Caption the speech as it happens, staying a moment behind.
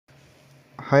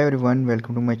Hi everyone,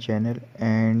 welcome to my channel,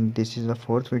 and this is the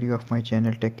fourth video of my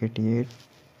channel Tech88.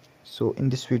 So in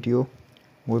this video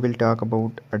we will talk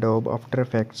about Adobe After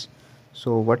Effects.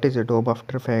 So what is Adobe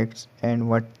After Effects and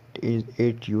what is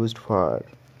it used for?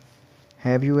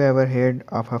 Have you ever heard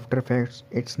of After Effects?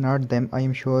 It's not them. I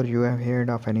am sure you have heard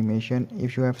of animation.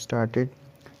 If you have started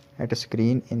at a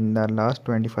screen in the last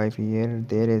 25 years,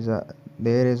 there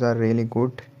is a really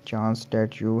good chance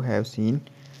that you have seen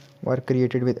work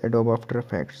created with Adobe After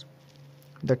Effects.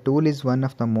 The tool is one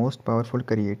of the most powerful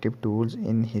creative tools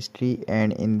in history,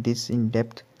 and in this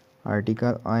in-depth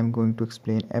article I am going to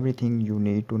explain everything you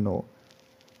need to know.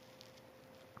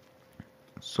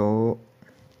 So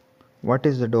what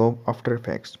is Adobe After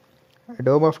Effects?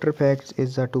 Adobe After Effects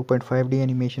is a 2.5D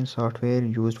animation software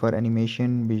used for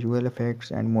animation, visual effects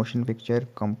and motion picture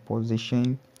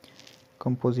compositing.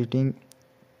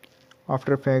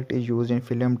 After Effects is used in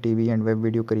film, TV and web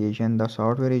video creation. The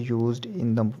software is used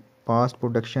in the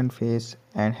post-production phase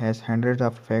and has hundreds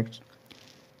of effects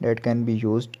that can be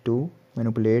used to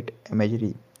manipulate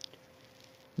imagery.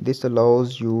 This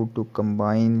allows you to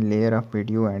combine layers of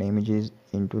video and images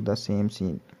into the same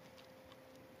scene.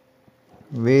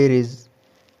 Where is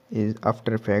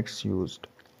After Effects used?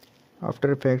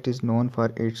 After Effects is known for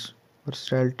its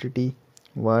versatility.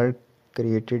 Work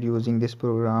created using this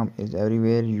program is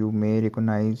everywhere. You may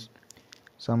recognize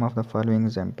some of the following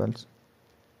examples.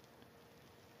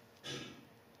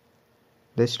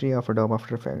 The history of Adobe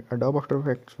After Effects. Adobe After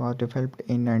Effects was developed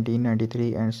in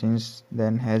 1993 and since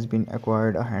then has been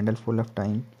acquired a handful of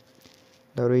times.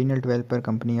 The original developer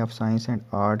company of Science and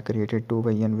Art created two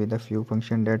versions with a few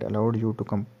functions that allowed you to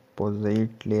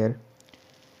composite layer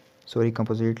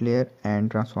and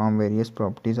transform various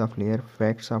properties of layer.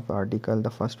 Facts of the article: the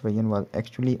first version was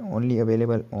actually only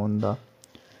available on the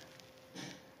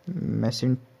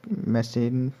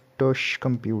Macintosh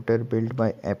computer built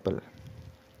by Apple.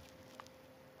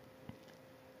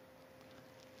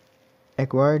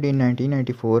 Acquired in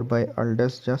 1994 by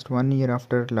Aldus just 1 year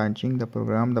after launching the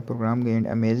program gained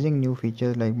amazing new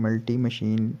features like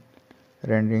multi-machine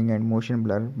rendering and motion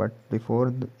blur. But before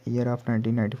the year of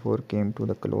 1994 came to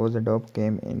the close, Adobe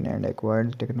came in and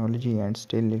acquired the technology and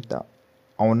still is the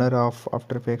owner of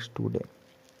After Effects today.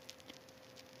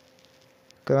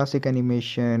 Classic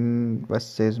animation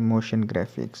versus motion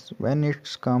graphics. When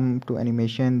it's come to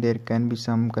animation, there can be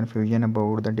some confusion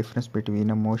about the difference between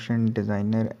a motion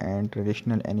designer and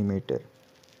traditional animator.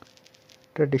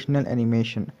 Traditional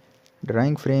animation: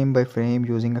 drawing frame by frame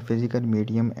using a physical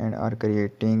medium and or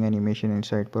creating animation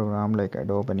inside program like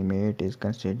Adobe Animate is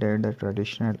considered the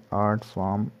traditional art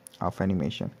form of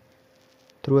animation.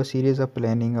 Through a series of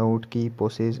planning out key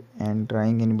poses and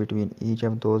drawing in between each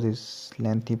of those is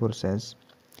lengthy process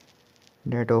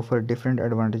that offer different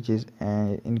advantages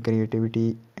in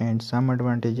creativity and some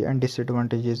advantages and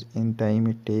disadvantages in time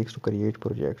it takes to create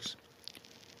projects.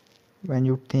 When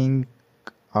you think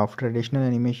of traditional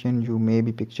animation, you may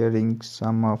be picturing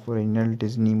some of original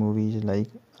Disney movies like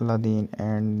Aladdin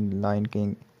and Lion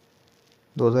King.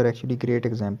 Those are actually great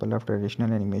examples of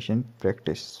traditional animation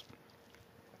practice.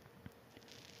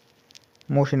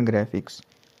 Motion graphics.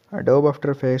 Adobe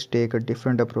After Effects take a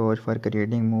different approach for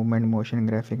creating movement. Motion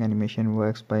graphic animation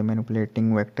works by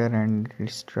manipulating vector and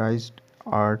rasterized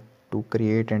art to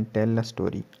create and tell a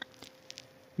story.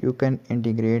 You can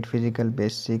integrate physical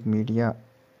basic media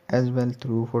as well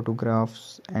through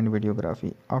photographs and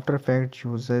videography. After Effects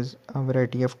uses a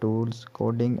variety of tools,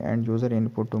 coding and user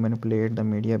input to manipulate the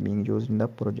media being used in the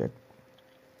project.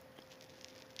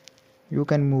 You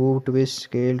can move, twist,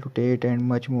 scale, rotate and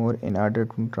much more in order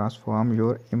to transform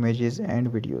your images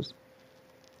and videos.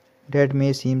 That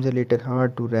may seem a little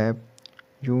hard to wrap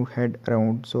your head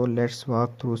around, so let's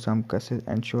walk through some cases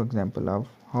and show example of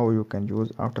how you can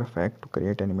use After Effects to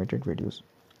create animated videos.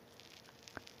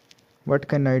 What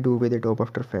can I do with Adobe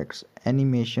After Effects?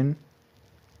 Animation,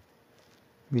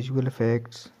 visual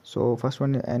effects. So first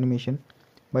one is animation.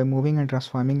 By moving and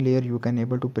transforming layer, you can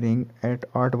able to bring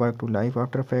artwork to life.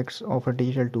 After Effects offer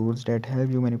digital tools that help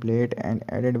you manipulate and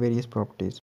edit various properties.